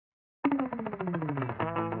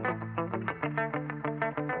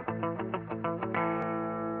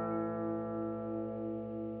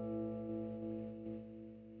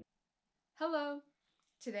Hello!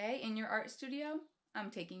 Today in your art studio,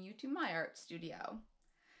 I'm taking you to my art studio.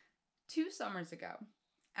 2 summers ago,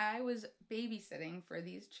 I was babysitting for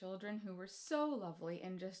these children who were so lovely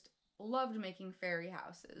and just loved making fairy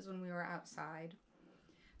houses when we were outside.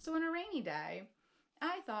 So on a rainy day,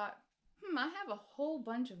 I thought, I have a whole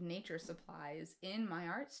bunch of nature supplies in my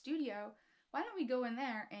art studio. Why don't we go in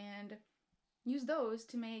there and use those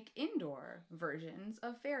to make indoor versions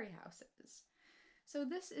of fairy houses? So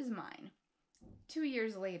this is mine. 2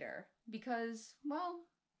 years later, because, well,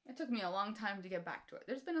 it took me a long time to get back to it.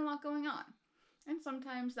 There's been a lot going on, and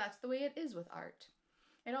sometimes that's the way it is with art.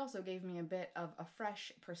 It also gave me a bit of a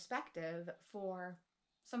fresh perspective for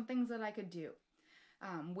some things that I could do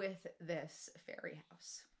with this fairy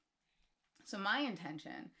house. So my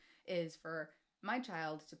intention is for my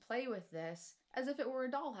child to play with this as if it were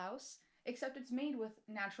a dollhouse, except it's made with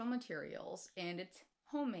natural materials and it's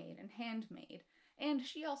homemade and handmade. And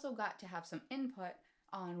she also got to have some input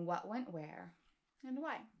on what went where and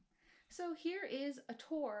why. So here is a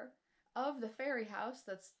tour of the fairy house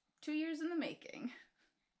that's 2 years in the making.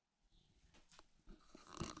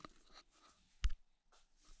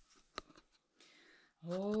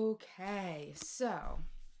 Okay, so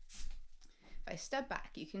if I step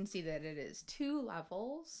back, you can see that it is 2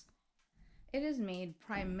 levels. It is made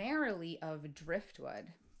primarily of driftwood,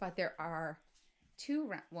 but there are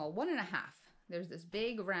 1.5. There's this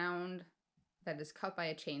big round that is cut by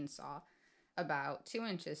a chainsaw, about 2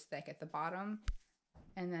 inches thick at the bottom.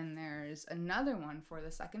 And then there's another one for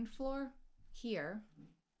the second floor here.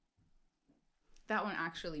 That one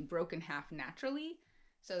actually broke in half naturally.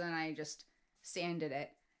 So then I just sanded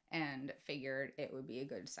it and figured it would be a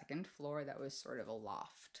good second floor that was sort of a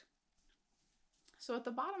loft. So at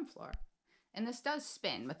the bottom floor, and this does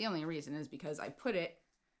spin, but the only reason is because I put it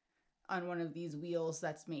on one of these wheels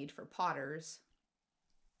that's made for potters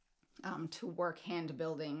to work hand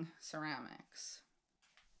building ceramics.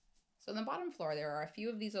 So on the bottom floor, there are a few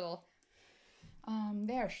of these little,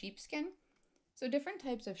 they are sheepskin. So different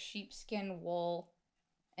types of sheepskin wool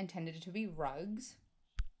intended to be rugs.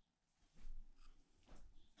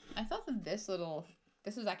 I thought that this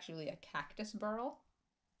is actually a cactus burl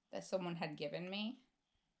that someone had given me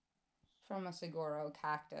from a saguaro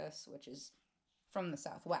cactus, which is from the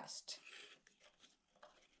Southwest.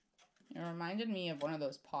 It reminded me of one of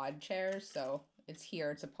those pod chairs, so it's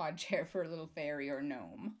here. It's a pod chair for a little fairy or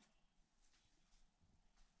gnome.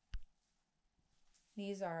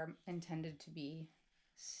 These are intended to be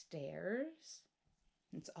stairs.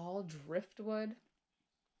 It's all driftwood,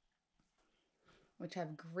 which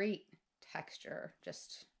have great texture.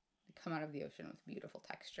 Just come out of the ocean with beautiful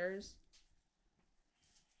textures.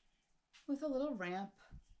 With a little ramp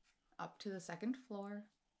up to the second floor.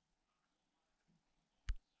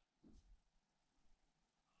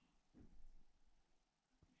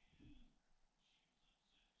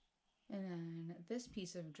 And then this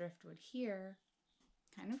piece of driftwood here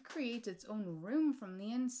kind of creates its own room from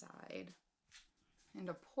the inside and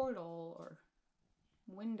a portal or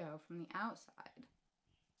window from the outside.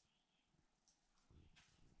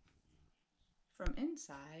 From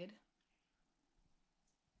inside,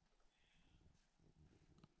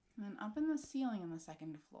 and then up in the ceiling on the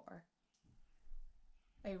second floor,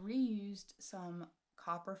 I reused some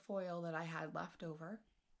copper foil that I had left over,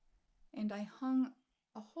 and I hung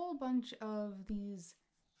a whole bunch of these.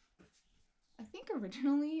 I think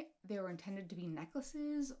originally they were intended to be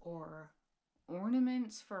necklaces or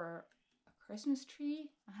ornaments for a Christmas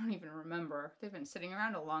tree. I don't even remember. They've been sitting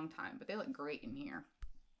around a long time, but they look great in here.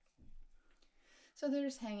 So they're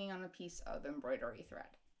just hanging on a piece of embroidery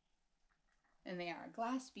thread. And they are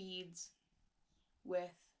glass beads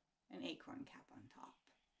with an acorn cap on top.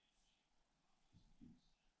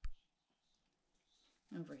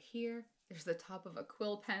 Over here, there's the top of a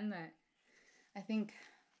quill pen that I feel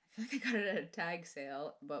like I got it at a tag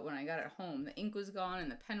sale, but when I got it home, the ink was gone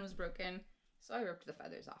and the pen was broken, so I ripped the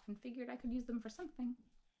feathers off and figured I could use them for something.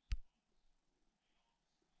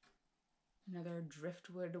 Another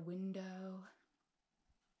driftwood window.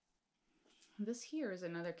 This here is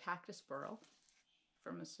another cactus burl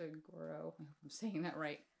from a saguaro, I hope I'm saying that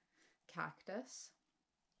right, cactus.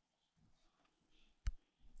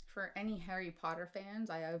 For any Harry Potter fans,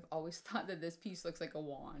 I have always thought that this piece looks like a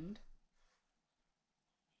wand.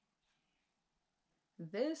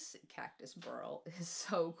 This cactus burl is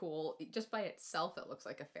so cool. Just by itself, it looks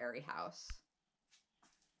like a fairy house.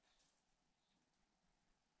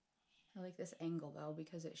 I like this angle though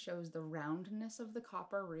because it shows the roundness of the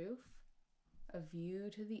copper roof, a view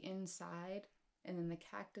to the inside, and then the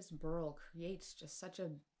cactus burl creates just such a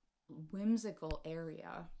whimsical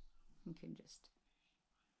area. You can just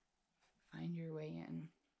find your way in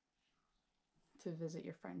to visit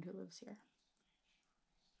your friend who lives here.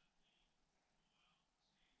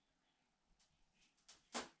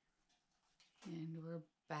 And we're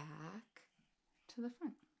back to the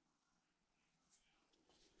front.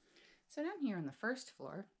 So down here on the first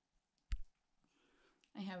floor,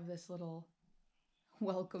 I have this little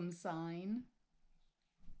welcome sign,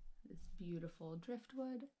 this beautiful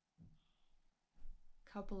driftwood,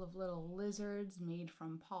 couple of little lizards made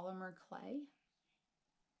from polymer clay.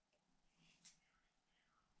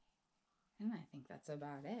 And I think that's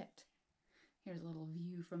about it. Here's a little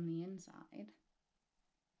view from the inside.